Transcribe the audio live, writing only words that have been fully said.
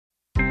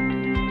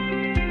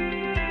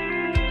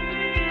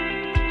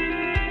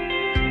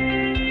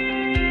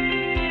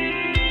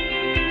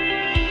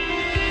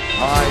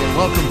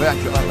Welcome back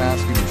to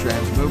Unmasking the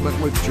Trans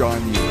Movement with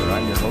John Mueller.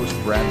 I'm your host,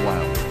 Brad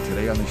Wilder.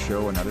 Today on the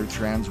show, another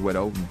trans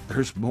widow.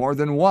 There's more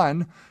than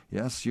one.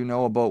 Yes, you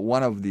know about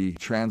one of the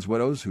trans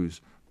widows who's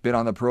been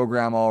on the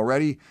program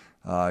already.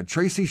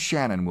 Tracy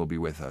Shannon will be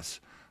with us.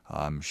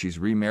 She's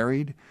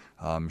remarried,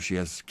 she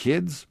has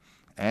kids,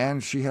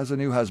 and she has a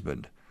new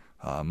husband.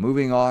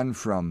 Moving on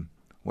from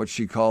what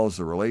she calls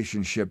a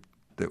relationship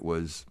that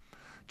was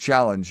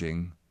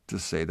challenging, to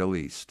say the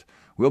least.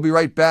 We'll be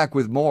right back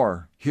with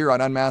more here on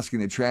Unmasking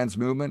the Trans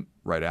Movement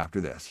right after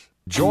this.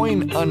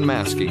 Join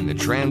Unmasking the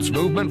Trans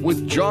Movement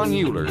with John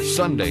Mueller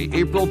Sunday,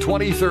 April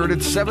 23rd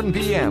at 7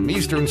 p.m.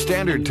 Eastern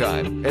Standard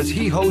Time as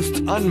he hosts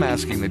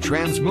Unmasking the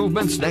Trans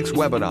Movement's next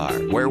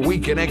webinar, where we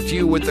connect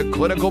you with the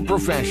clinical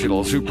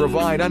professionals who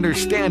provide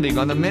understanding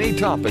on the many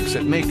topics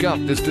that make up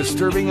this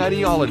disturbing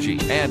ideology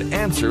and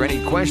answer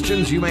any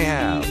questions you may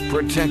have.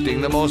 Protecting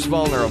the most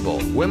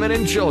vulnerable, women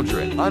and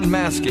children.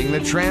 Unmasking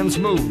the Trans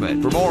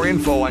Movement. For more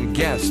info on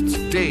guests,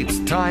 dates,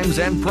 times,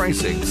 and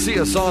pricing, see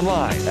us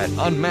online at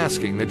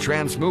unmaskingthetransmovement.com.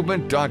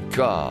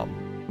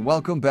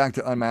 Welcome back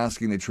to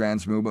Unmasking the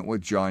Trans Movement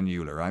with John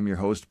Mueller. I'm your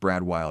host,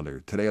 Brad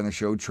Wilder. Today on the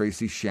show,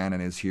 Tracy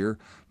Shannon is here.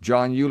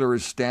 John Mueller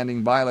is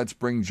standing by. Let's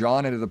bring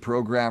John into the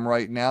program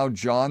right now.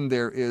 John,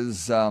 there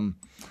is a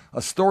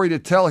story to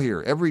tell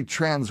here. Every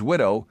trans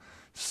widow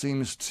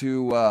seems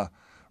to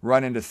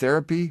run into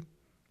therapy,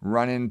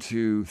 run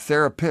into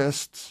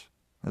therapists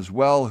as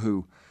well,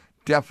 who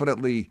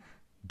definitely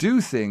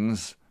do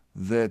things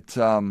that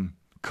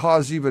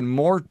cause even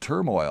more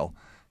turmoil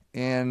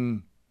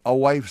in a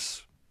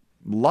wife's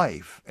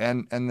life,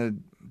 and the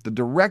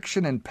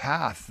direction and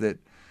path that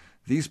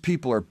these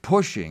people are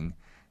pushing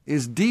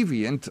is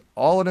deviant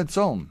all on its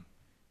own.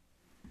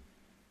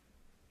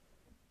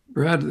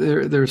 Brad,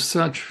 there's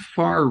such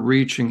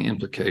far-reaching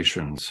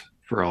implications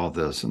for all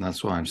this, and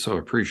that's why I'm so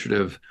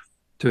appreciative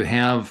to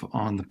have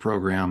on the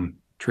program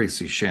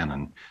Tracy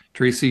Shannon.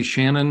 Tracy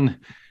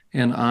Shannon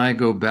and I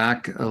go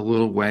back a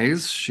little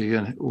ways. She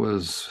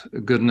was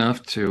good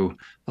enough to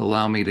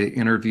allow me to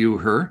interview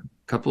her a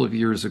couple of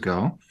years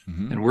ago.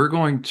 Mm-hmm. And we're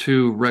going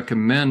to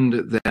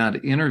recommend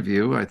that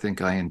interview. I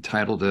think I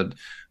entitled it,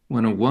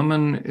 When a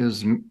Woman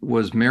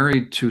was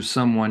Married to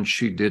Someone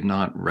She Did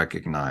Not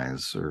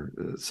Recognize, or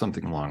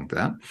something along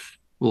that.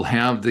 We'll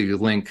have the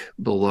link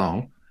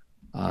below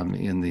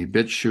in the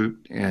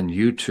BitChute and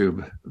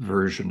YouTube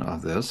version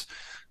of this.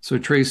 So,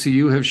 Tracy,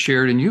 you have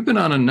shared, and you've been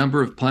on a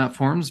number of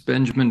platforms,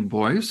 Benjamin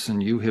Boyce,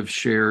 and you have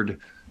shared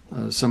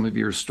some of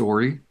your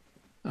story.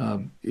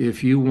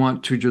 If you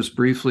want to just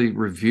briefly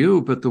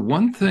review, but the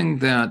one thing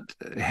that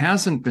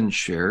hasn't been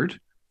shared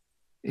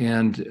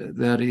and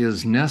that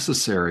is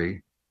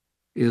necessary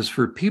is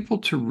for people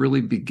to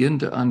really begin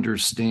to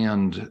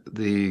understand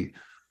the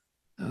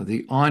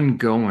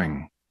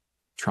ongoing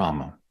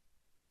trauma.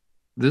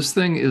 This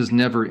thing is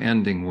never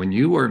ending. When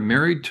you are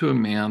married to a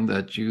man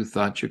that you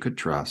thought you could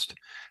trust,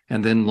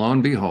 and then lo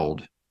and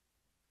behold,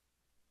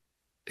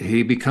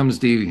 he becomes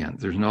deviant.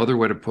 There's no other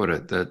way to put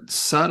it. That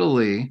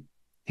subtly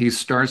he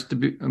starts to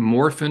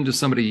morph into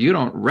somebody you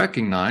don't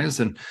recognize.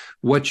 And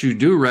what you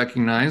do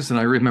recognize, and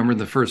I remember in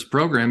the first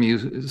program,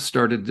 you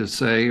started to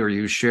say, or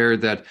you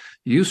shared that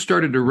you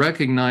started to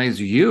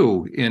recognize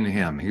you in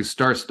him. He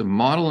starts to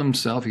model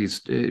himself.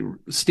 He's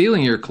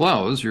stealing your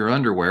clothes, your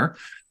underwear.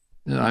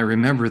 I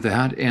remember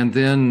that. And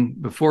then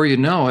before you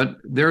know it,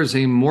 there's a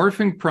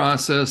morphing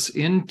process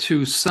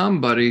into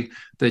somebody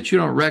that you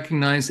don't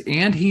recognize.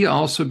 And he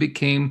also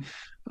became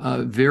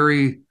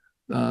very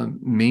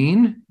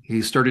mean.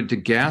 He started to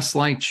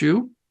gaslight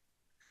you.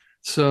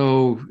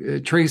 So,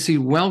 Tracy,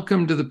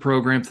 welcome to the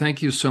program.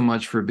 Thank you so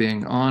much for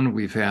being on.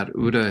 We've had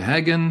Uda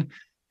Hagen,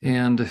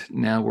 and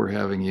now we're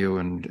having you.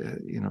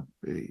 And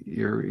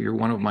you're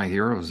one of my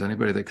heroes.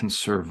 Anybody that can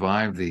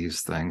survive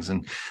these things,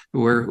 and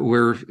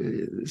we're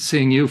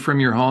seeing you from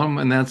your home,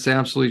 and that's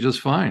absolutely just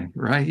fine,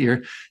 right?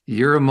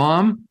 You're a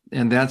mom,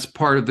 and that's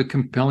part of the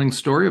compelling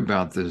story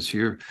about this.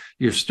 You're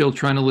still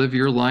trying to live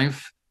your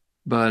life,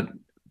 but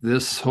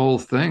this whole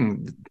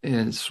thing,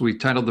 as we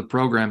titled the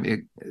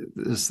program,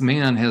 this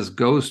man has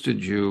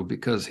ghosted you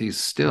because he's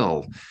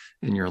still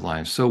in your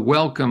life. So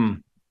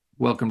welcome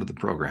to the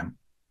program.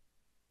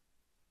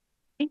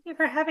 Thank you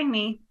for having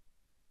me.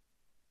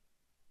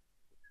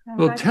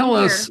 Well, tell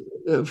us,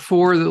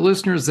 for the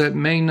listeners that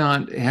may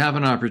not have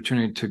an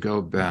opportunity to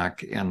go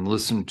back and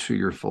listen to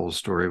your full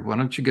story, why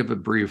don't you give a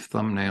brief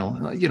thumbnail,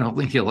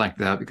 link you like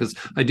that, because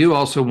I do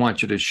also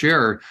want you to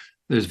share,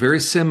 there's very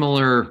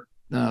similar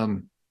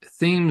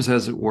themes,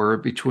 as it were,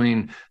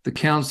 between the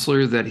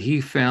counselor that he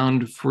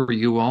found for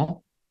you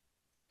all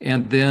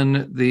and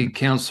then the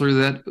counselor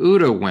that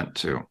Uda went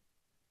to.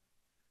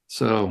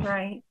 So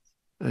right.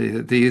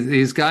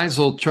 These guys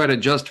will try to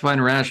justify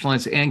and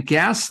rationalize and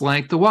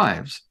gaslight the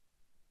wives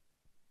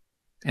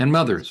and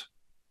mothers.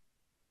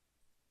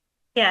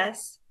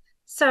 Yes.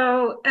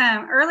 So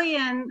early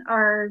in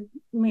our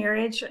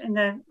marriage, in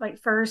the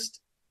first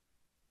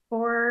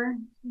 4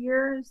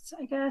 years,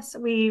 I guess,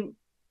 we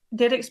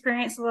did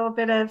experience a little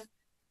bit of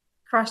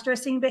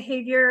cross-dressing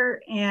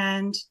behavior,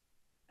 and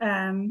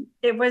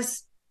it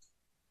was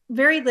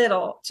very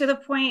little, to the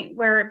point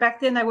where back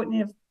then I wouldn't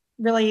have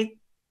really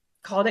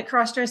called it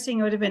cross-dressing.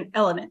 It would have been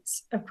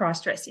elements of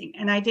cross-dressing.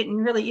 And I didn't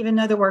really even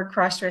know the word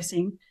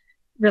cross-dressing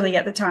really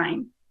at the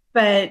time.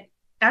 But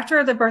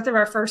after the birth of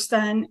our first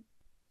son,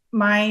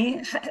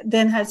 my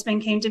then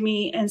husband came to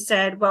me and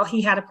said, well,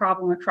 he had a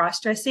problem with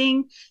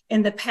cross-dressing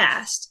in the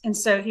past. And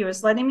so he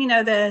was letting me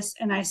know this.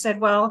 And I said,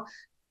 well,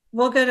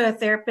 we'll go to a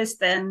therapist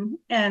then.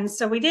 And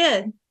so we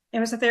did. It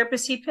was a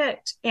therapist he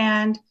picked.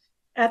 And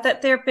at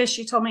that therapist,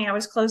 she told me I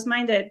was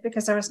closed-minded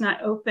because I was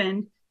not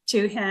open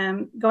to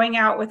him going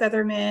out with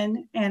other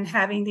men and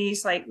having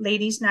these like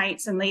ladies'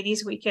 nights and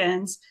ladies'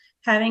 weekends,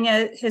 having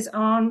his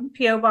own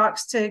P.O.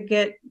 box to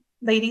get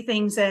lady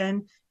things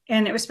in.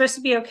 And it was supposed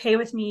to be okay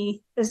with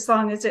me as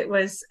long as it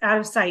was out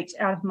of sight,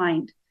 out of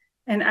mind.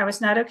 And I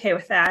was not okay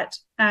with that.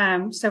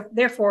 So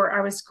therefore,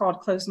 I was called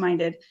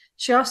closed-minded.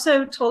 She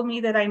also told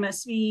me that I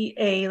must be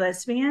a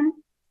lesbian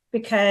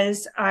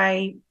because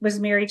I was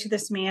married to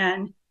this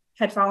man,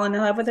 had fallen in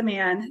love with a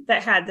man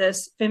that had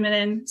this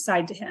feminine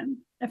side to him,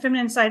 a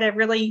feminine side I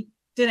really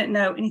didn't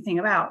know anything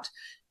about.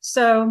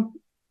 So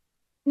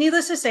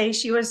needless to say,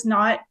 she was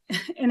not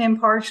an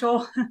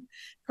impartial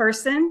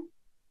person.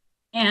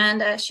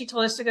 And she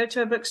told us to go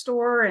to a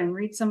bookstore and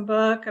read some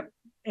book.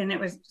 And it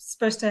was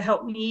supposed to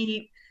help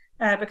me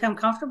become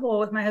comfortable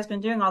with my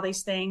husband doing all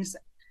these things.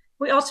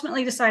 We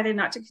ultimately decided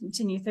not to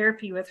continue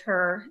therapy with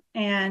her.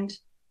 And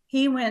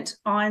he went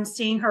on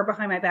seeing her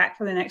behind my back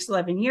for the next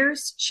 11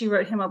 years. She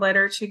wrote him a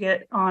letter to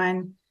get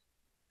on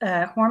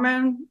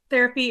hormone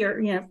therapy,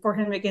 or, for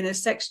him to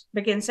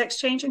begin sex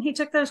change. And he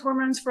took those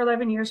hormones for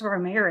 11 years of our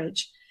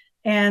marriage.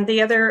 And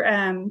the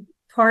other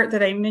part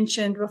that I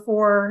mentioned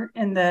before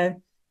in the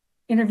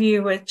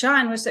interview with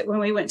John was that when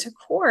we went to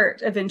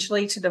court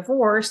eventually to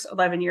divorce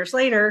 11 years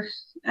later,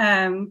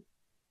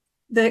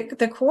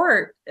 the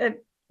court,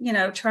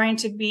 trying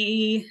to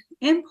be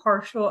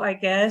impartial, I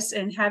guess,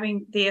 and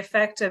having the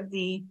effect of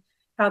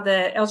how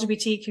the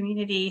LGBT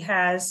community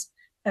has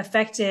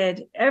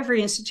affected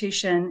every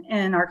institution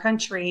in our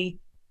country,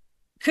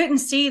 couldn't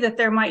see that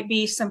there might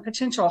be some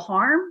potential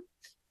harm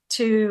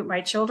to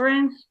my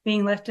children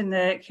being left in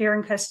the care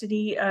and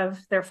custody of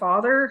their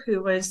father,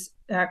 who was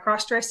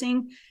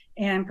cross-dressing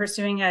and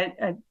pursuing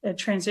a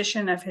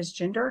transition of his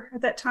gender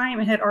at that time,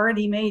 and had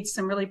already made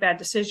some really bad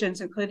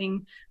decisions,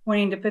 including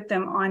wanting to put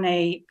them on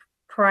a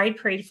pride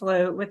parade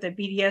float with a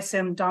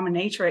BDSM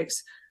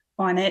dominatrix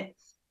on it.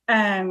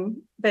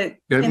 But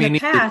in the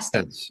past,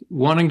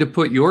 wanting to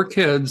put your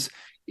kids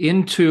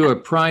into a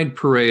pride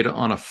parade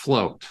on a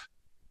float.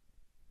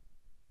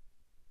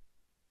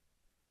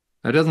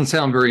 That doesn't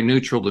sound very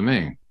neutral to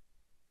me.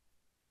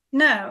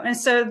 No. And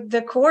so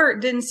the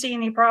court didn't see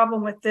any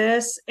problem with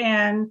this.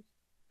 And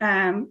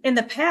in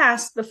the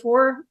past,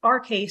 before our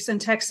case in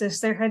Texas,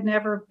 there had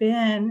never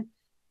been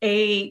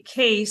a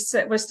case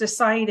that was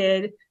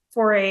decided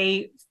for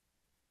a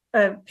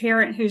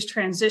parent who's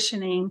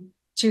transitioning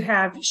to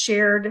have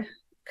shared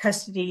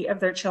custody of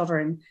their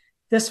children.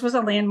 This was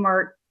a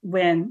landmark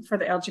win for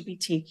the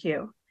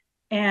LGBTQ.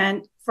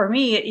 And for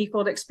me, it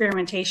equaled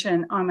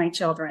experimentation on my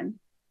children.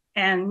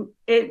 And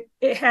it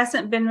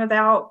hasn't been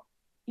without,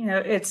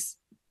 its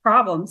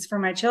problems for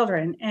my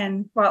children.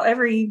 And while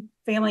every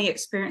family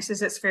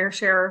experiences its fair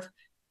share of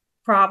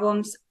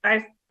problems,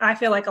 I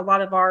feel like a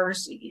lot of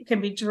ours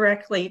can be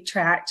directly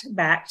tracked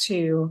back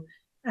to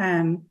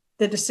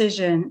the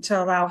decision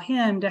to allow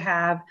him to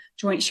have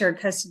joint shared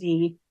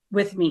custody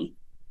with me.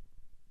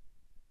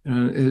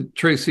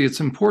 Tracy, it's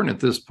important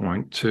at this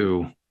point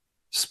to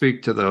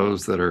speak to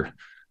those that are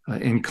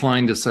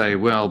inclined to say,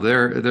 well,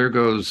 there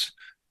goes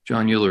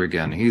John Euler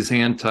again. He's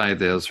anti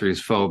this, or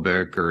he's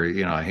phobic,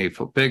 or,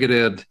 hateful,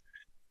 bigoted.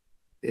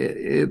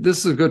 This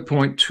is a good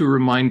point to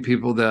remind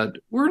people that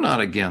we're not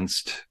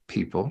against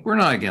people. We're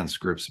not against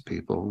groups of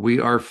people. We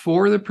are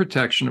for the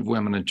protection of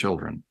women and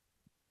children.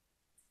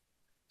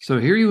 So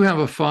here you have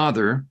a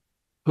father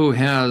who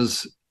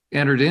has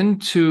entered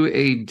into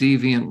a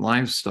deviant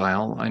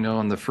lifestyle. I know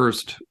in the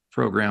first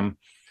program,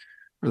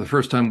 or the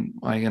first time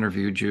I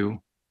interviewed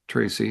you,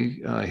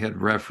 Tracy, I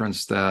had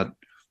referenced that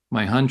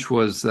my hunch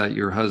was that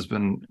your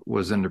husband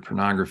was into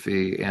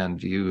pornography,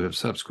 and you have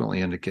subsequently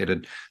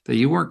indicated that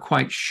you weren't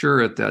quite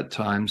sure at that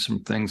time. Some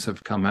things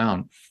have come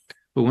out.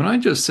 But when I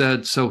just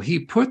said, so he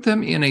put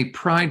them in a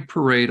pride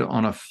parade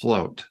on a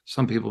float,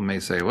 some people may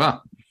say,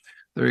 well,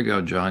 there you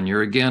go, John,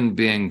 you're again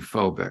being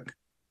phobic.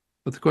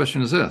 But the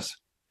question is this.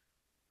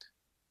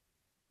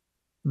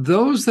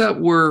 Those that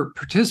were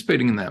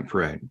participating in that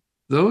parade,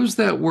 those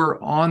that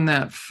were on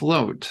that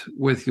float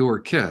with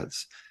your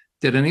kids,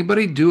 did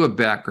anybody do a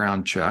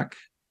background check?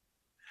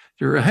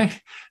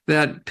 Right?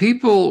 That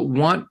people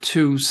want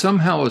to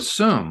somehow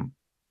assume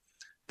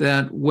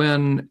that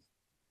when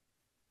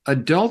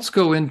adults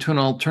go into an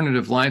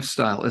alternative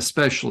lifestyle,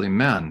 especially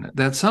men,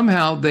 that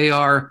somehow they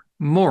are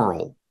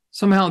moral,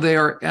 somehow they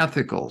are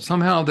ethical,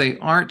 somehow they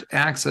aren't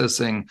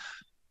accessing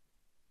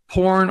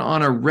porn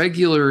on a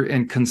regular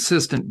and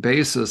consistent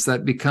basis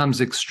that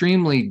becomes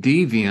extremely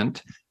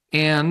deviant,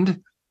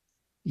 and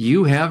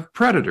you have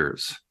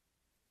predators.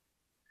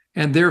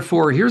 And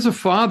therefore, here's a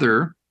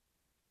father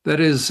that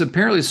is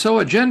apparently so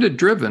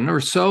agenda-driven or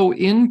so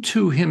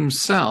into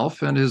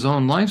himself and his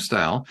own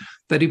lifestyle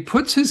that he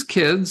puts his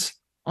kids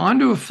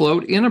onto a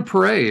float in a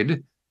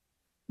parade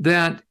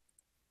that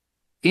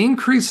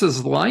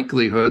increases the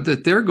likelihood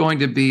that they're going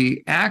to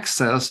be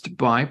accessed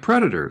by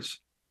predators.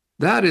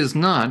 That is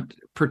not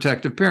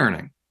protective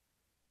parenting.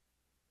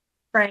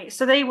 Right.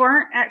 So they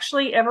weren't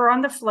actually ever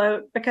on the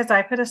float because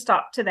I put a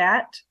stop to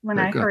that when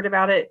I heard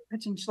about it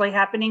potentially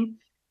happening.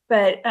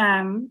 But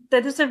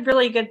that is a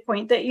really good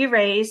point that you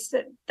raised,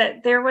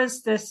 that there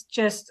was this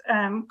just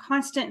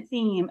constant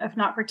theme of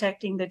not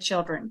protecting the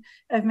children,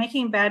 of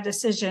making bad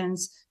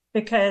decisions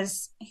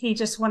because he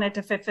just wanted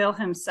to fulfill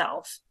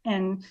himself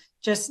and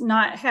just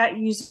not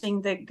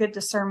using the good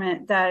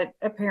discernment that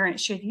a parent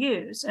should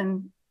use.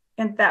 And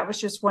that was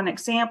just one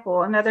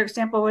example. Another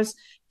example was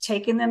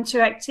taking them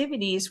to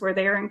activities where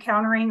they're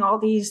encountering all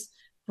these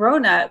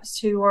grown-ups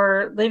who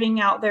are living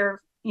out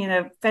their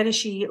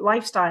fetishy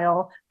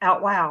lifestyle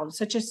out loud,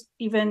 such as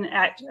even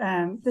at,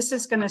 this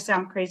is going to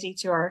sound crazy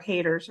to our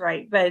haters,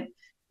 right? But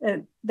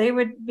they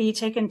would be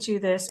taken to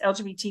this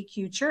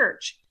LGBTQ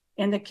church,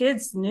 and the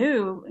kids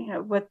knew,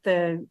 what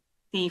the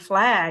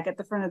flag at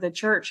the front of the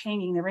church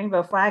hanging, the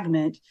rainbow flag,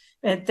 meant,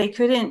 but they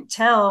couldn't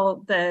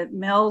tell the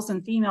males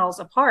and females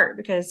apart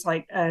because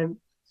like a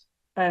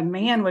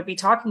man would be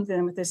talking to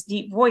them with this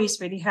deep voice,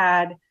 but he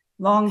had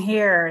long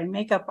hair and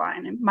makeup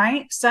on. And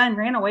my son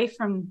ran away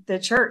from the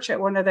church at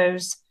one of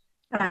those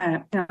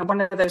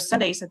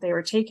Sundays that they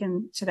were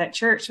taken to that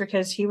church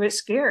because he was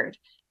scared.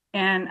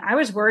 And I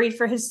was worried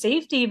for his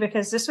safety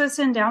because this was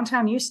in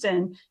downtown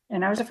Houston,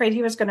 and I was afraid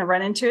he was going to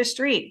run into a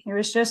street. He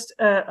was just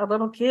a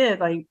little kid,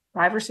 like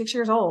 5 or 6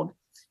 years old.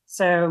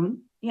 So,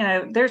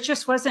 there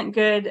just wasn't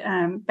good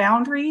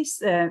boundaries.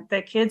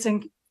 The kids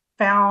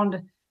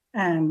found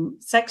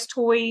sex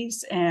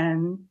toys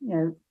and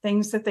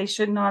things that they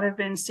should not have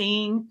been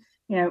seeing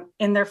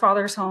in their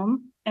father's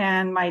home.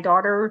 And my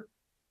daughter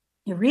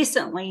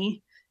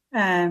recently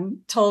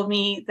told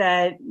me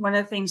that one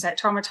of the things that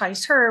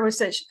traumatized her was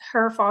that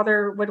her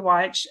father would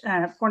watch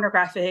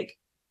pornographic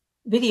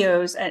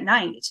videos at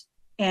night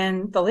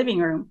in the living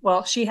room.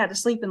 Well, she had to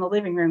sleep in the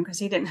living room because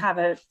he didn't have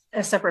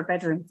a separate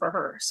bedroom for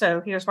her, so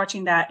he was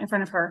watching that in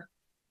front of her.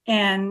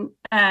 And,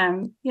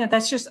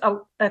 that's just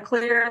a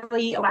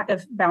clearly a lack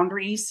of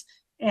boundaries.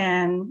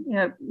 And,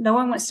 no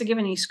one wants to give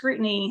any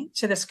scrutiny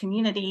to this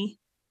community,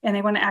 and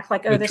they want to act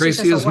like, oh, this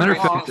Tracy, is just a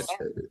one-off.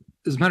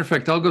 As a matter of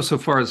fact, I'll go so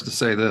far as to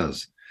say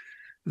this,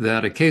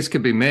 that a case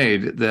could be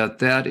made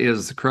that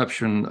is the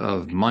corruption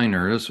of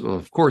minors. Well,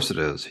 of course it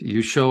is.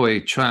 You show a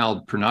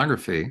child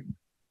pornography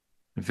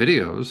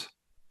videos,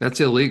 that's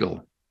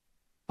illegal.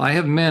 I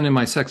have men in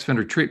my sex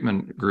offender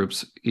treatment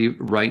groups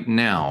right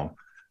now.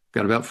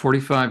 Got about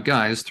 45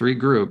 guys, 3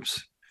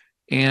 groups,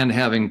 and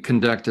having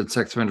conducted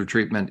sex offender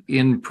treatment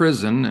in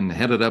prison and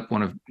headed up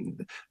one of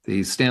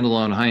the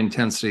standalone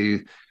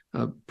high-intensity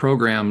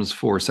programs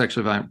for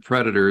sexually violent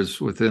predators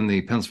within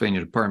the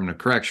Pennsylvania Department of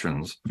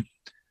Corrections.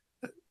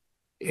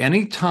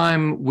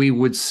 Anytime we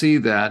would see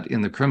that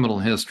in the criminal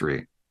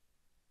history,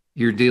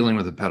 you're dealing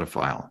with a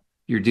pedophile.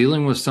 You're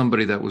dealing with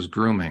somebody that was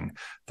grooming.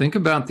 Think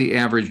about the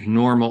average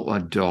normal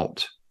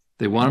adult.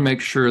 They want to make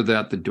sure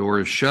that the door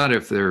is shut.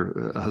 If they're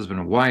a husband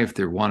and wife,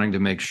 they're wanting to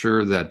make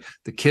sure that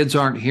the kids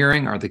aren't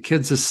hearing. Are the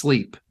kids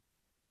asleep?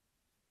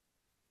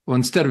 Well,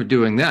 instead of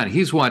doing that,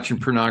 he's watching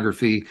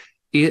pornography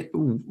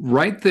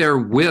right there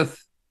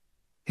with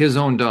his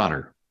own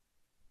daughter.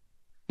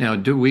 Now,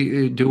 do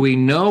we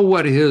know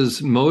what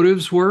his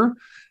motives were?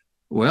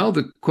 Well,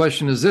 the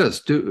question is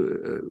this: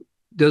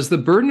 does the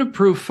burden of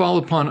proof fall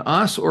upon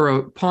us or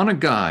upon a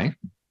guy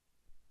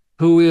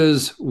who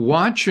is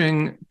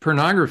watching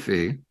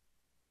pornography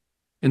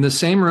in the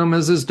same room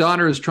as his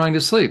daughter is trying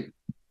to sleep?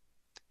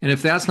 And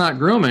if that's not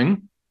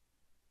grooming,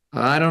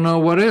 I don't know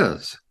what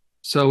is.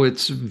 So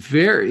it's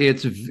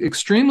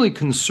extremely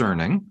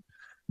concerning,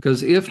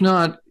 because if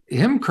not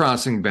him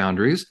crossing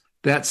boundaries,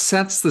 that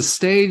sets the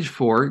stage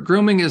for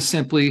grooming is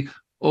simply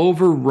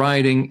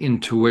overriding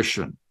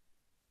intuition.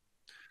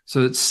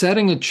 So it's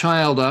setting a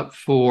child up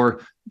for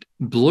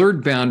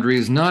blurred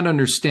boundaries, not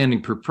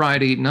understanding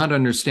propriety, not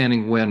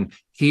understanding when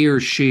he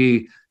or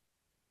she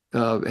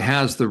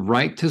has the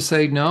right to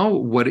say no,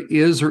 what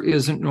is or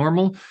isn't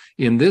normal.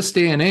 In this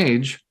day and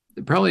age,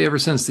 probably ever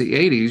since the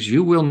 80s,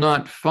 you will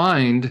not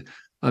find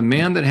a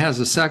man that has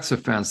a sex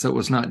offense that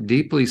was not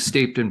deeply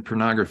steeped in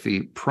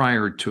pornography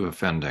prior to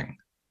offending.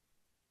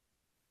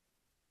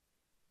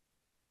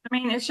 I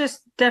mean, it's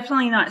just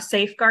definitely not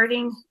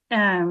safeguarding.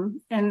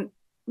 And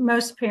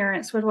most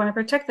parents would want to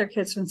protect their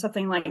kids from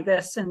something like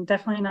this, and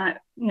definitely not,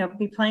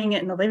 be playing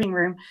it in the living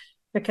room,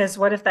 because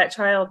what if that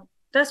child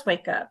does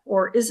wake up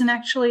or isn't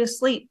actually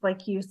asleep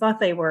like you thought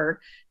they were?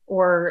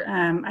 Or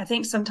I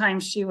think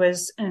sometimes she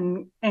was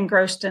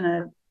engrossed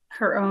in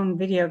her own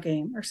video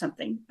game or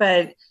something,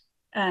 but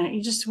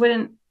you just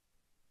wouldn't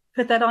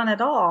put that on at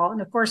all.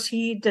 And of course,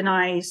 he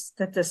denies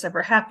that this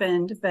ever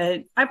happened,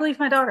 but I believe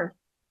my daughter.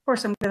 Of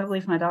course, I'm going to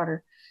believe my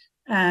daughter,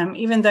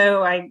 even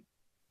though I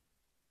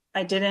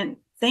didn't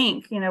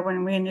think,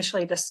 when we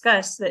initially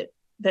discussed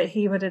that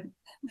he would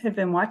have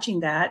been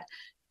watching that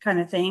kind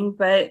of thing.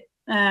 But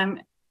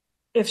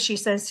if she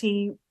says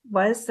he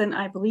was, then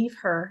I believe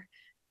her.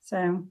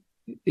 So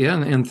yeah,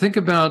 and think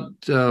about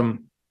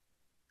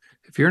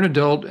if you're an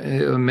adult,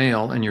 a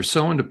male, and you're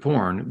so into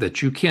porn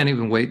that you can't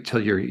even wait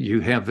till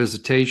you have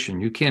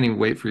visitation. You can't even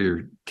wait for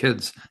your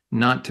kids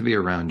not to be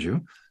around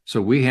you.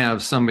 So we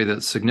have somebody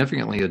that's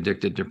significantly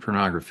addicted to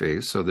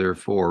pornography. So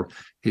therefore,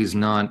 he's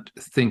not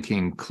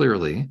thinking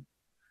clearly.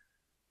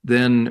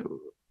 Then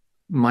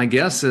my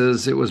guess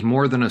is it was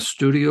more than a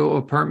studio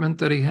apartment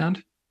that he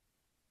had.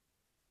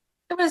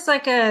 it was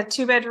like a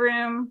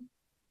 2-bedroom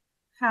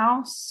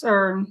house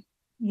or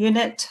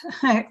unit.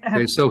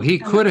 Okay, so he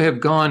could have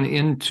gone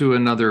into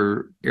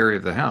another area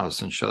of the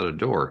house and shut a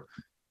door.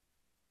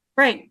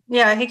 Right.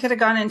 Yeah, he could have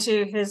gone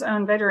into his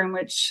own bedroom,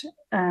 which,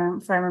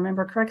 if I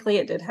remember correctly,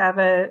 it did have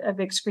a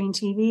big screen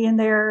TV in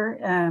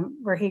there,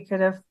 where he could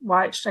have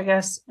watched, I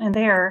guess, in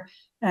there.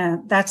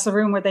 That's the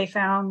room where they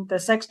found the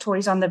sex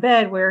toys on the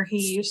bed where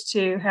he used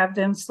to have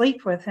them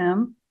sleep with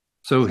him.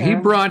 So he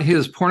brought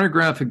his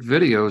pornographic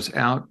videos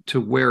out to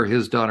where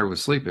his daughter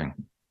was sleeping.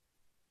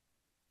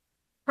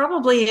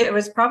 It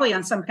was probably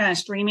on some kind of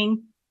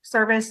streaming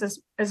service,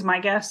 is my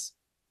guess.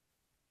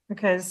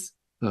 Because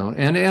So,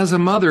 and as a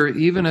mother,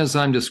 even as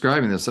I'm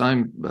describing this,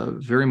 I'm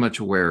very much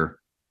aware,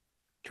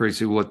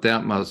 Tracy, what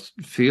that must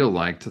feel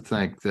like to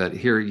think that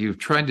here you've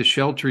tried to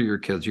shelter your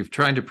kids, you've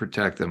tried to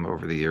protect them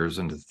over the years,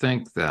 and to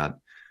think that,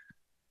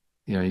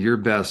 your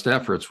best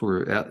efforts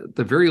were at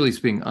the very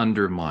least being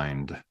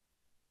undermined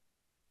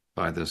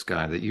by this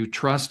guy that you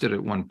trusted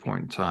at one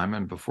point in time,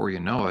 and before you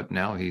know it,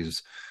 now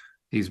he's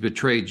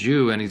betrayed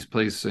you and he's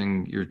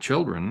placing your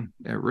children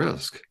at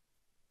risk.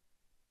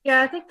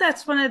 yeah, I think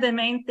that's one of the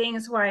main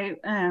things why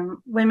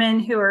women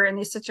who are in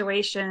these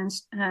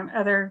situations,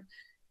 other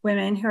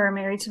women who are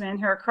married to men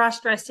who are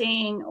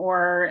cross-dressing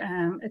or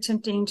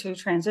attempting to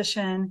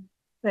transition,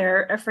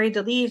 they're afraid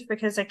to leave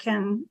because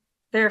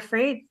they're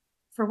afraid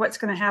for what's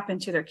going to happen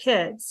to their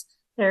kids.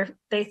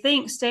 They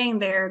think staying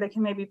there, they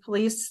can maybe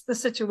police the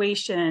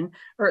situation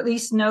or at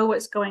least know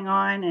what's going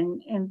on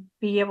and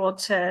be able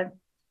to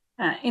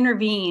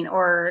intervene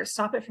or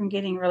stop it from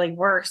getting really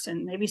worse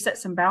and maybe set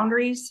some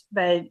boundaries.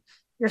 But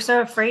you're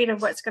so afraid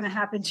of what's going to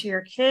happen to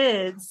your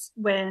kids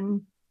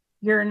when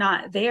you're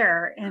not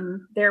there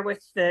and they're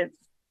with the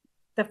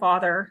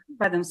father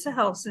by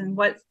themselves, and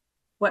what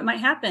might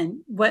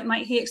happen, what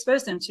might he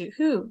expose them to,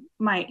 who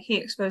might he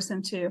expose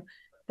them to.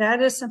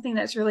 That is something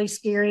that's really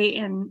scary.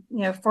 And,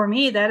 for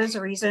me, that is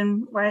a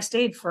reason why I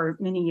stayed for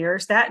many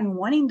years, that and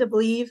wanting to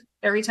believe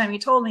every time he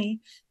told me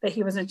that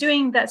he wasn't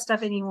doing that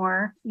stuff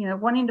anymore,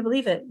 wanting to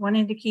believe it,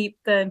 wanting to keep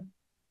the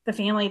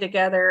family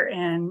together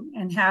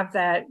and have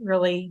that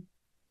really,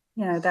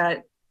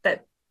 that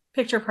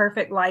picture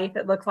perfect life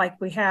that looked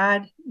like we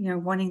had,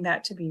 wanting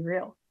that to be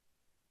real.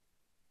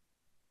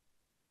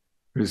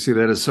 You see,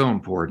 that is so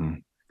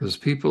important because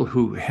people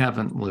who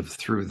haven't lived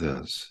through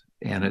this,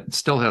 and it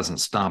still hasn't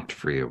stopped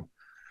for you,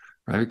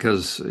 right?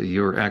 Because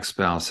your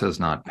ex-spouse has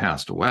not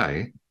passed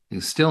away.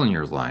 He's still in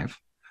your life.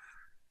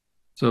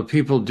 So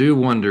people do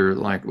wonder,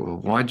 like, well,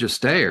 why'd you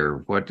stay?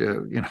 Or what,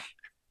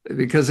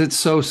 because it's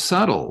so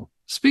subtle.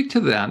 Speak to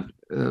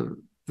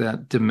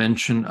that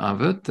dimension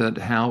of it, that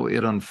how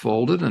it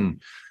unfolded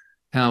and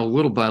how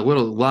little by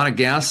little, a lot of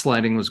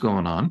gaslighting was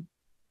going on.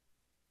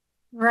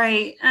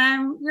 Right.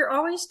 You're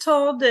always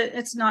told that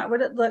it's not what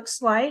it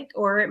looks like,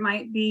 or it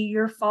might be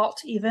your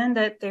fault even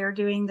that they're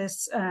doing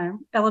this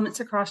elements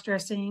of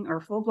cross-dressing or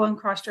full-blown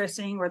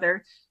cross-dressing where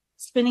they're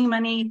spending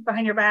money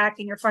behind your back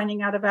and you're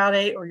finding out about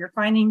it, or you're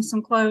finding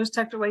some clothes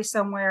tucked away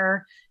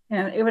somewhere.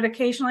 And it would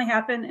occasionally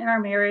happen in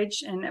our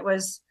marriage, and it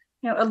was,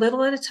 a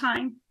little at a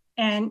time.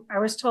 And I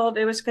was told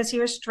it was because he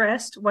was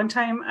stressed. One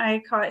time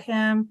I caught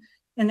him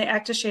in the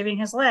act of shaving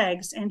his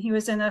legs, and he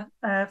was in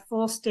a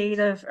full state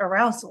of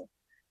arousal.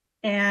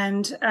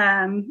 And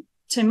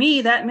to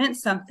me, that meant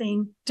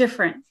something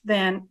different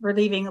than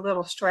relieving a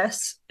little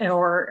stress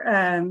or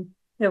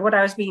what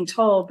I was being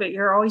told. But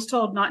you're always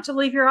told not to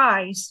believe your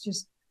eyes,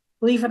 just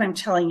believe what I'm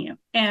telling you.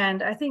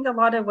 And I think a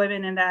lot of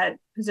women in that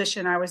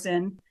position I was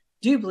in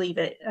do believe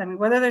it. I mean,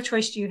 what other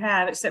choice do you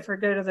have except for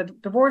go to the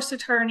divorce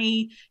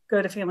attorney,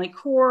 go to family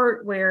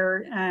court,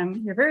 where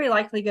you're very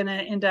likely going to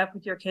end up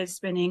with your kids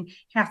spending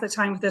half the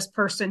time with this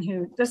person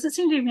who doesn't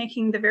seem to be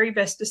making the very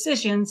best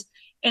decisions.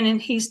 And then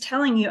he's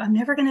telling you, I'm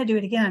never going to do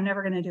it again. I'm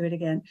never going to do it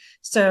again.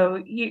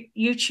 So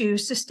you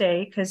choose to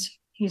stay because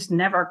he's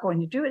never going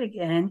to do it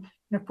again.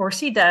 And of course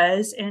he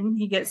does. And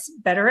he gets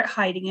better at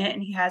hiding it.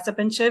 And he has a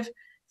bunch of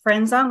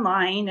friends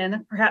online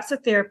and perhaps a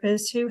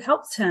therapist who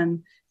helps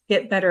him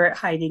get better at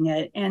hiding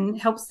it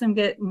and helps them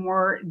get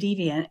more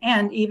deviant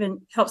and even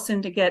helps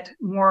them to get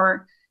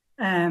more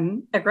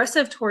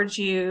aggressive towards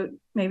you.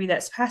 Maybe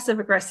that's passive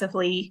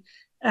aggressively.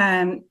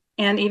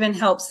 And even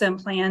helps them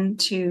plan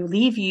to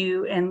leave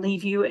you and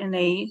leave you in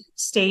a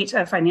state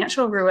of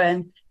financial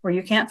ruin where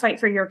you can't fight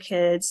for your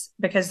kids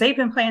because they've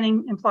been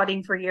planning and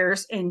plotting for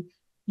years and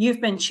you've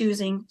been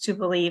choosing to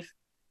believe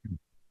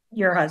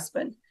your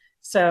husband.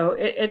 So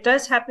it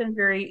does happen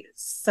very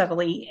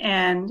subtly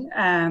and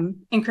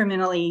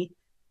incrementally,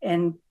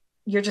 and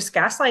you're just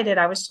gaslighted.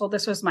 I was told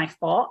this was my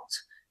fault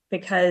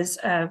because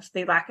of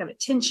the lack of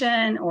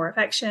attention or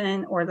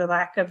affection, or the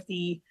lack of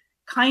the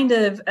kind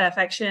of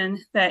affection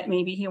that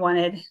maybe he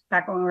wanted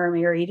back when we were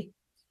married.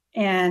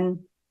 And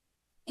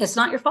it's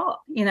not your fault.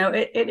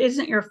 It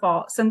isn't your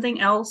fault.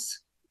 Something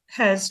else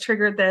has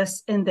triggered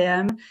this in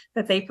them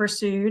that they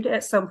pursued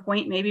at some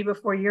point, maybe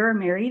before you were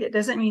married. It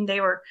doesn't mean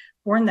they were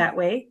born that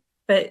way.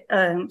 But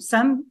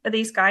some of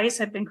these guys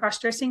have been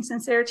cross-dressing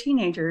since they were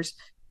teenagers,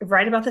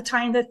 right about the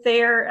time that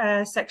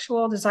their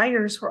sexual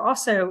desires were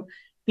also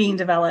being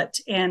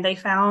developed. And they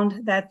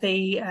found that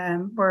they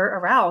were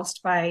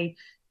aroused by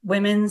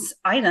women's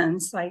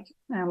items like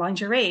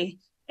lingerie.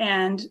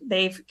 And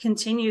they've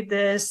continued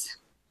this,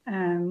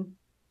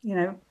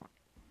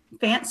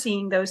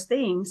 fancying those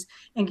things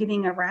and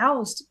getting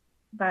aroused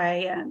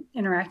by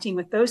interacting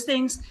with those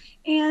things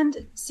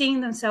and seeing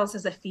themselves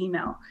as a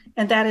female.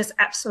 And that is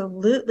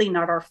absolutely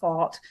not our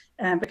fault,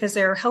 because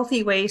there are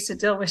healthy ways to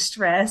deal with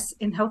stress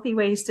and healthy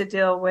ways to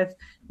deal with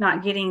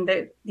not getting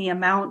the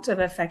amount of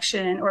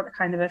affection or the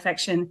kind of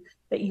affection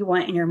that you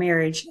want in your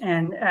marriage,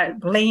 and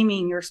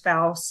blaming your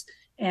spouse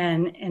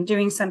and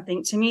doing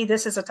something. To me,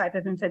 this is a type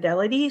of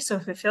infidelity. So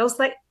if it feels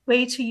that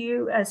way to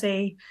you as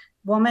a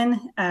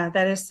woman,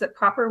 that is the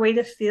proper way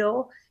to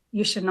feel.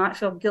 You should not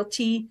feel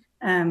guilty.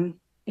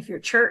 If your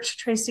church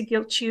tries to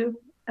guilt you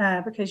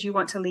because you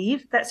want to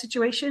leave that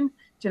situation,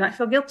 do not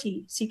feel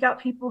guilty. Seek out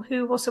people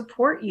who will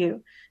support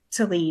you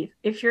to leave.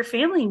 If your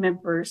family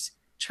members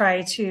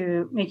try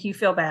to make you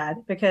feel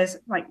bad, because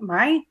like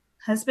my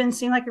husband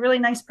seemed like a really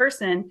nice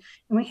person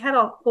and we had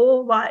a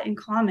whole lot in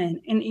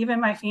common. And even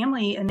my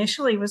family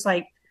initially was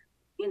like,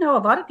 a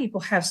lot of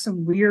people have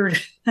some weird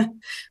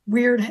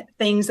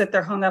things that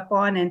they're hung up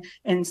on,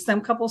 and some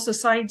couples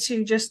decide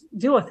to just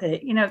deal with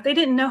it. They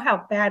didn't know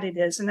how bad it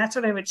is. And that's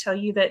what I would tell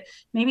you, that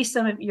maybe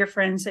some of your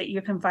friends that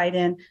you confide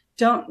in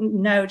don't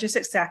know just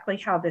exactly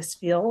how this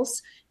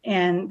feels.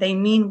 And they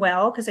mean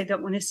well because they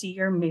don't want to see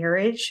your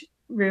marriage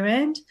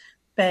ruined,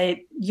 but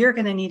you're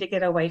going to need to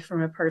get away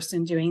from a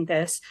person doing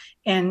this,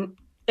 and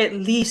at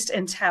least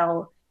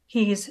until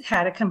he's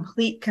had a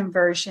complete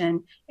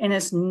conversion and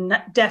is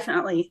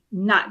definitely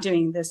not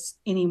doing this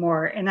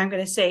anymore. And I'm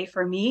going to say,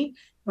 for me,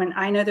 when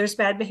I know there's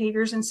bad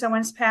behaviors in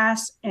someone's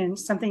past and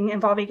something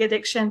involving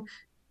addiction,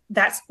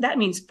 that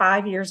means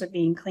 5 years of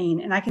being clean.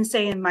 And I can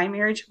say in my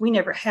marriage, we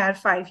never had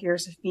 5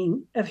 years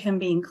of him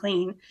being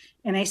clean.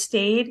 And I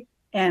stayed,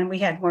 and we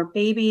had more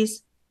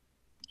babies,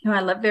 who I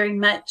love very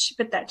much,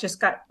 but that just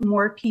got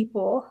more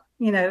people,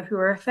 who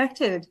are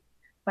affected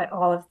by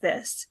all of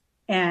this.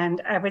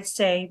 And I would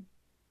say,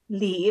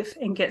 leave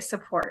and get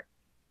support.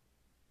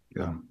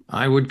 Yeah,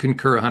 I would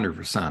concur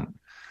 100%.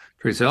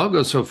 Tracy, I'll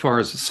go so far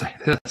as to say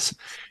this,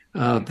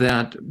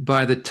 that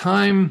by the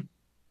time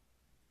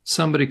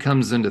somebody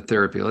comes into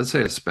therapy, let's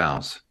say a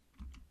spouse,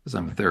 because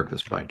I'm a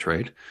therapist by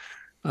trade,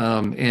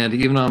 and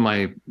even on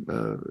my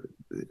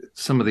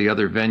some of the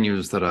other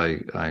venues that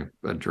I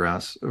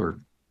address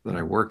or that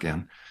I work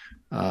in,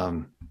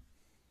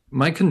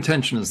 my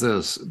contention is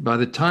this: by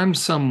the time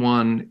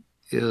someone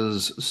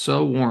is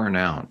so worn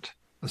out,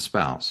 a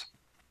spouse,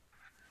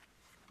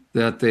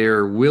 that they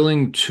are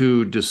willing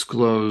to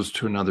disclose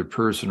to another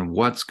person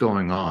what's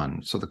going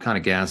on, so the kind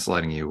of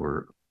gaslighting you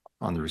were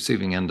on the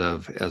receiving end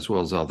of, as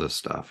well as all this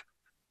stuff,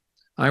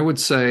 I would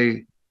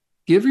say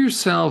give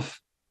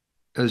yourself,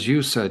 as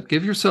you said,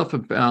 give yourself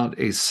about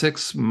a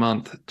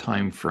 6-month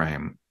time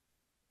frame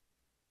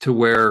to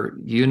where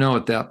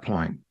at that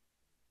point,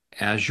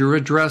 as you're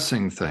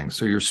addressing things,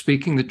 so you're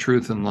speaking the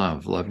truth in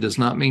love. Love does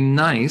not mean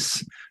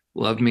nice.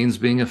 Love means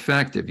being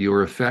effective. You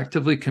are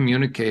effectively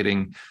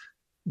communicating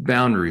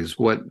boundaries,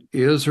 what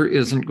is or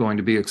isn't going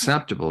to be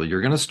acceptable.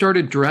 You're going to start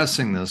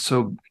addressing this.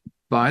 So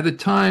by the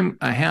time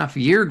a half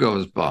year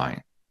goes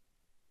by,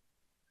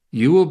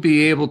 you will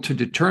be able to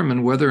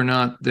determine whether or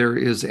not there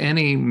is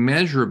any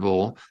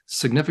measurable,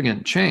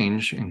 significant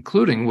change,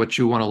 including what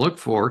you want to look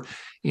for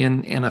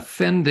in an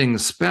offending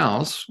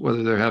spouse,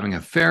 whether they're having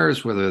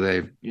affairs, whether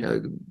they've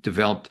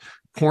developed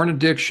porn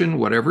addiction,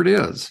 whatever it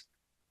is.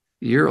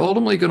 You're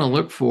ultimately going to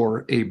look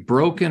for a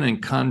broken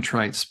and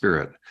contrite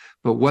spirit.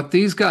 But what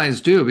these guys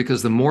do,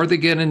 because the more they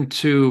get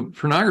into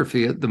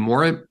pornography, the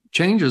more it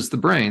changes the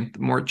brain, the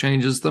more it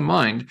changes the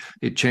mind,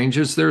 it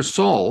changes their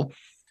soul.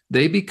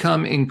 They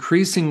become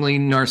increasingly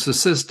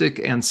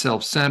narcissistic and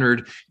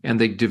self-centered, and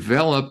they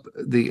develop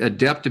the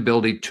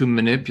adaptability to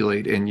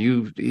manipulate. And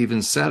you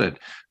even said it,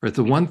 right?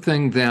 The one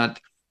thing that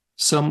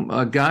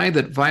a guy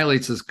that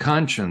violates his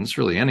conscience,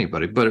 really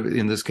anybody, but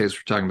in this case,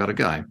 we're talking about a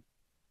guy.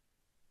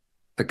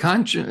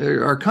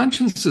 Our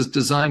conscience is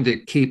designed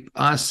to keep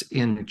us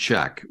in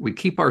check. We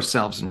keep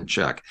ourselves in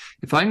check.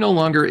 If I no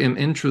longer am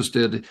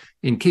interested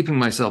in keeping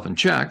myself in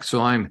check,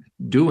 so I'm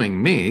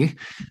doing me,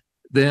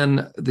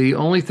 then the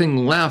only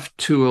thing left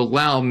to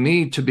allow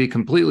me to be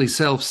completely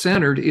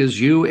self-centered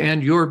is you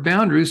and your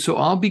boundaries. So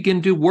I'll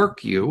begin to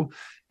work you,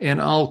 and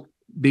I'll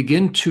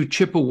begin to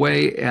chip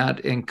away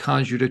at and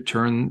cause you to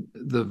turn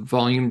the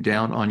volume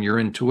down on your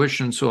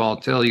intuition. So I'll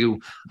tell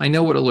you, I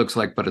know what it looks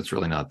like, but it's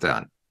really not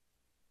that.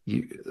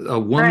 A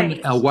woman,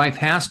 Right. a wife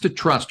has to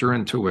trust her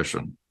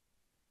intuition.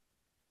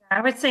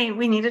 I would say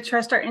we need to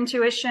trust our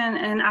intuition.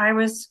 And I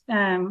was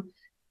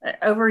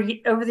over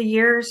the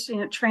years,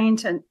 trained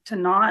to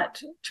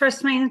not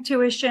trust my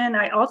intuition.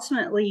 I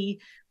ultimately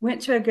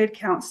went to a good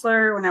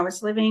counselor when I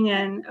was living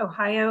in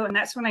Ohio, and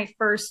that's when I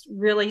first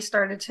really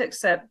started to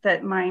accept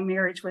that my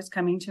marriage was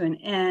coming to an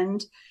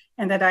end,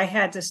 and that I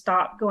had to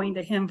stop going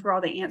to him for all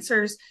the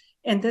answers.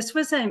 And this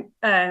was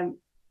a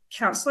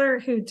counselor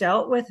who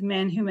dealt with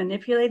men who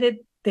manipulated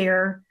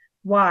their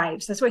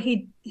wives. That's what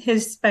he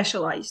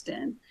specialized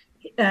in.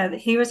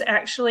 He was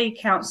actually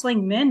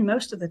counseling men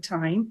most of the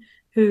time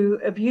who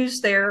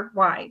abused their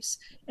wives.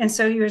 And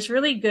so he was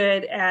really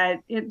good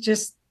at it,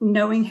 just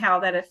knowing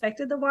how that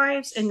affected the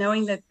wives, and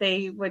knowing that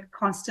they would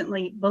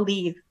constantly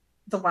believe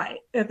the wife,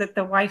 that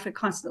the wife would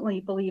constantly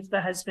believe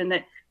the husband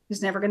that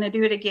he's never going to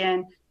do it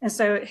again. And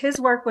so his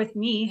work with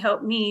me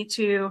helped me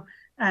to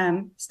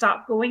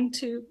stop going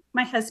to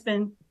my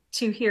husband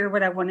to hear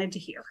what I wanted to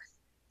hear.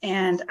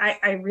 And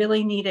I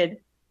really needed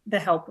the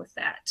help with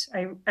that.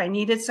 I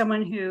needed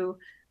someone who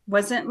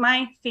wasn't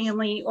my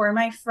family or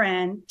my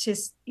friend, to,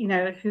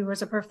 who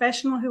was a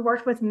professional who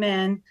worked with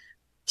men,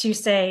 to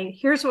say,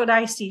 here's what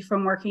I see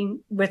from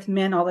working with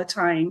men all the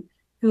time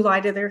who lie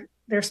to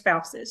their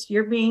spouses.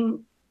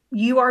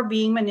 You are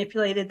being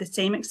manipulated the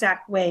same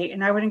exact way.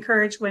 And I would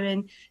encourage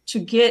women to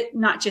get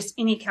not just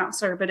any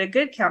counselor, but a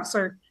good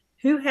counselor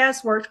who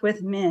has worked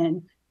with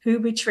men who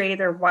betray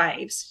their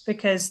wives,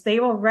 because they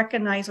will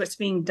recognize what's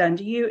being done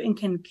to you and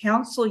can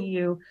counsel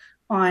you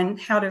on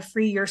how to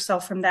free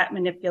yourself from that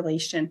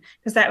manipulation.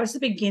 Because that was the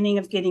beginning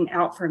of getting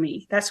out for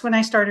me. That's when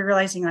I started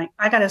realizing, like,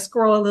 I got to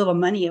squirrel a little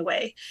money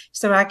away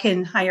so I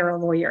can hire a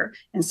lawyer.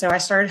 And so I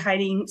started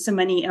hiding some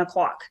money in a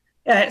clock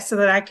so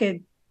that I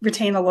could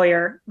retain a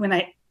lawyer when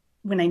I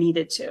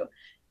needed to.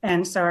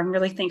 And so I'm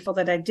really thankful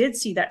that I did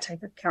see that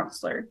type of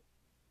counselor.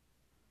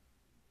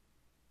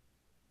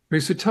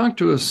 Tracy, talk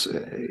to us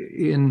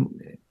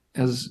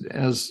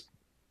as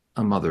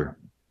a mother,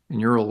 in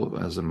your role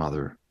as a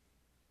mother,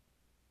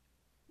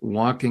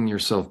 walking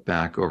yourself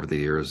back over the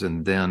years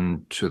and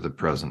then to the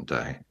present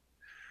day.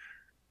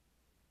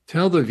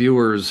 Tell the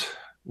viewers,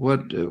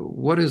 what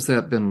has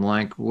that been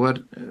like?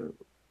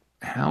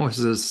 How has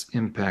this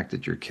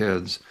impacted your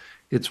kids?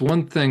 It's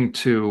one thing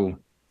to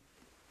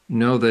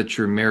know that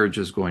your marriage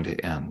is going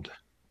to end,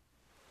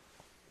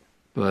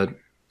 but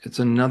it's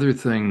another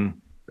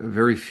thing.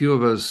 Very few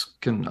of us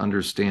can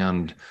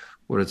understand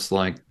what it's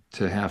like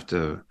to have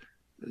to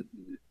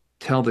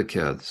tell the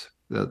kids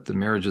that the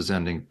marriage is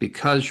ending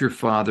because your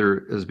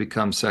father has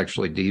become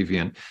sexually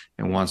deviant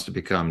and wants to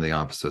become the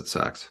opposite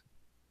sex.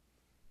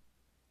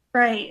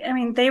 Right. I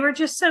mean, they were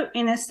just so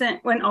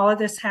innocent when all of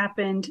this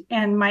happened.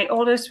 And my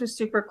oldest was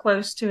super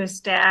close to his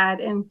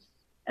dad. And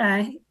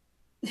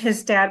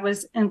his dad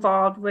was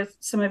involved with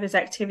some of his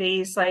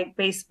activities like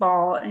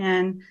baseball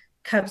and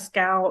Cub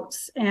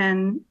Scouts.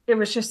 And it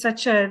was just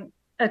such a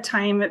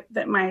time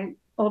that my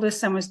oldest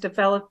son was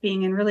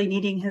developing and really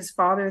needing his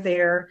father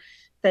there,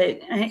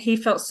 that he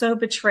felt so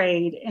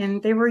betrayed.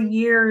 And there were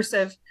years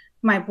of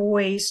my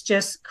boys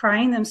just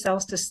crying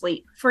themselves to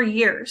sleep for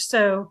years.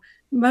 So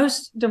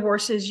most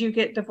divorces, you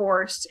get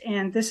divorced,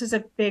 and this is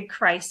a big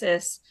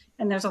crisis,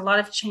 and there's a lot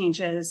of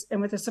changes.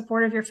 And with the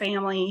support of your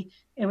family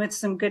and with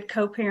some good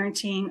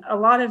co-parenting, a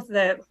lot of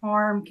the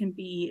harm can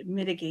be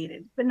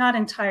mitigated, but not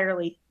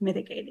entirely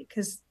mitigated,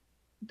 because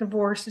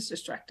divorce is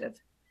destructive.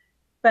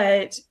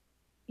 But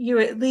you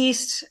at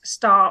least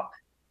stop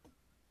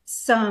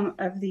some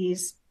of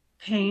these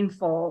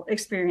painful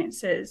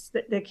experiences.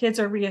 The kids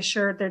are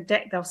reassured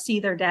they'll see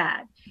their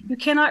dad. You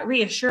cannot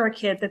reassure a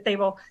kid that they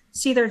will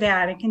see their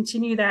dad and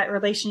continue that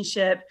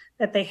relationship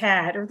that they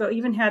had, or they'll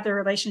even have their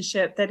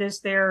relationship that is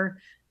their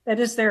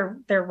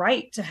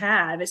right to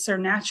have. It's their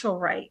natural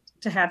right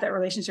to have that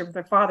relationship with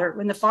their father.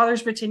 When the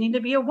father's pretending to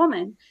be a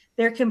woman,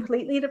 they're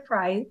completely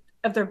deprived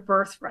of their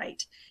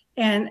birthright.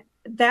 And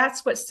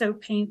that's what's so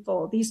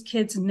painful. These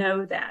kids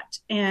know that.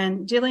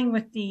 And dealing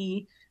with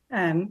the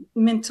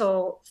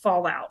mental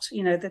fallout,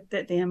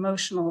 the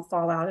emotional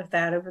fallout of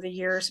that over the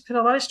years put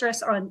a lot of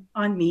stress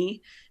on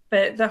me.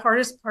 But the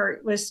hardest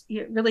part was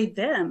really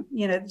them.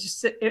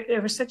 Just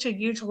it was such a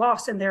huge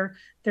loss, and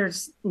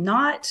there's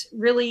not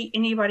really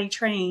anybody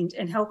trained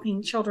in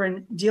helping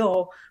children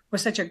deal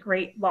with such a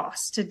great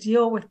loss, to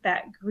deal with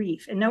that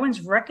grief, and no one's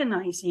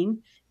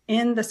recognizing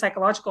in the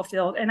psychological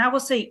field, and I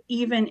will say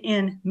even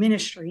in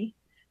ministry,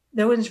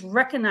 no one's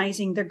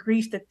recognizing the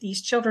grief that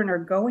these children are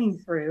going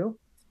through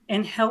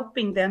and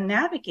helping them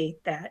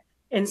navigate that.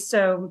 And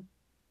so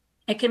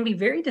it can be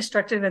very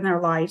destructive in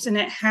their lives. And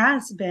it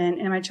has been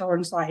in my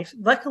children's life.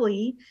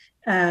 Luckily,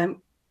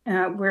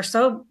 we're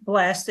so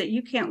blessed that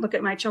you can't look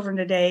at my children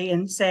today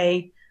and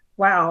say,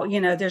 wow,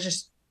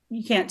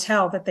 you can't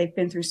tell that they've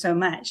been through so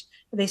much.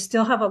 But they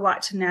still have a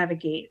lot to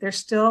navigate. There's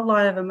still a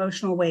lot of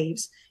emotional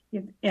waves,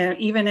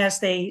 even as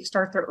they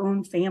start their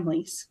own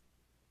families.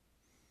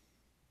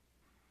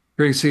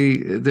 Tracy,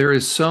 there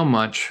is so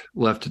much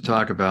left to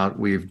talk about.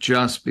 We've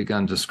just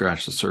begun to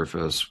scratch the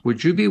surface.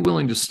 Would you be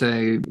willing to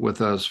stay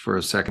with us for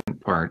a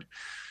second part?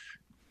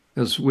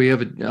 Because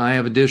I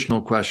have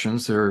additional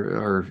questions. There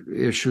are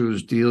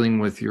issues dealing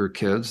with your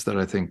kids that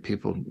I think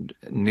people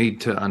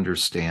need to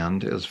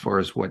understand as far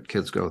as what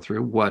kids go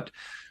through, what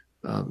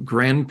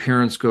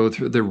grandparents go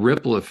through, the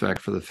ripple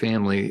effect for the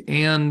family.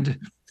 And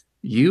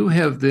you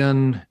have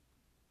then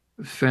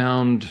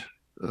found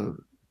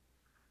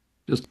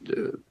just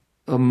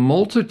a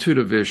multitude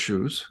of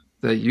issues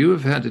that you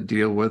have had to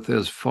deal with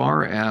as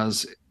far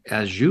as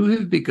you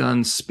have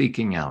begun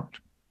speaking out.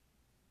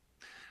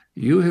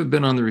 You have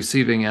been on the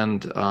receiving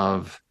end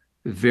of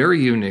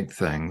very unique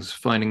things,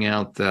 finding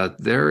out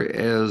that there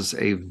is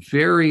a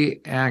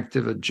very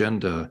active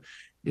agenda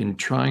in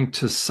trying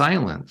to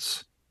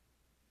silence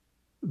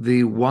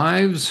the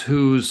wives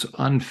whose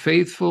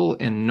unfaithful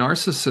and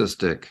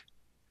narcissistic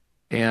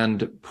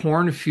and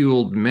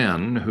porn-fueled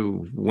men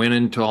who went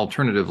into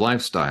alternative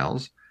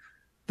lifestyles,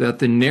 that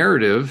the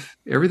narrative,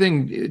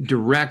 everything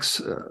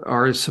directs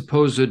our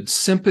supposed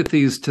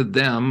sympathies to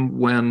them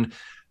when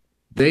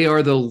they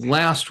are the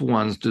last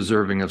ones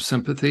deserving of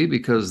sympathy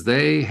because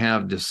they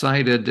have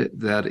decided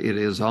that it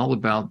is all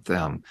about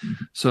them.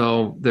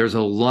 So there's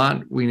a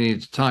lot we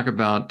need to talk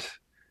about.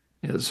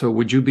 So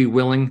would you be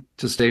willing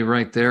to stay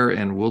right there,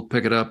 and we'll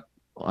pick it up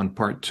on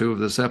part 2 of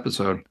this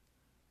episode?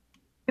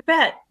 I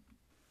bet.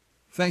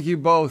 Thank you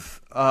both.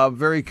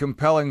 Very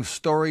compelling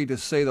story, to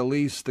say the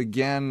least,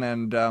 again,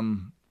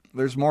 and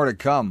there's more to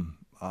come.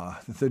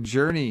 The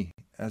journey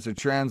as a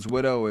trans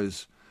widow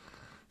is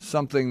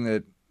something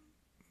that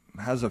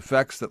has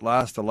effects that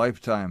last a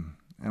lifetime.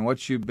 And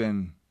what you've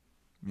been,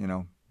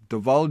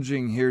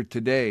 divulging here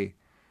today,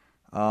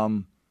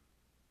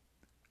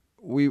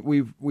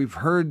 we've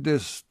heard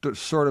this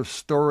sort of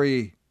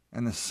story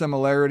and the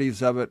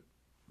similarities of it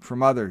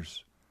from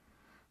others.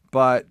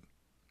 But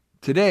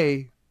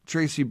today,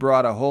 Tracy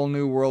brought a whole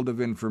new world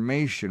of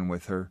information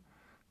with her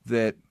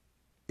that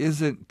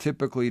isn't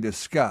typically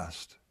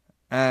discussed.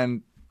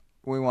 And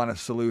we want to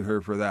salute her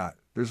for that.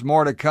 There's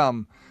more to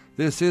come.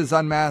 This is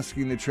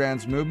Unmasking the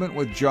Trans Movement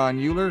with John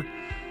Euler.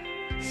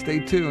 Stay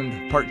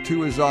tuned. Part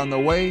 2 is on the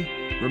way.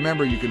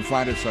 Remember, you can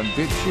find us on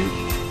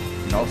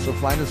BitChute. You can also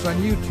find us on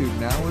YouTube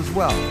now as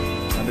well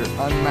under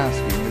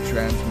Unmasking the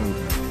Trans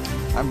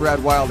Movement. I'm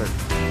Brad Wilder.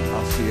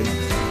 I'll see you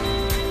next time.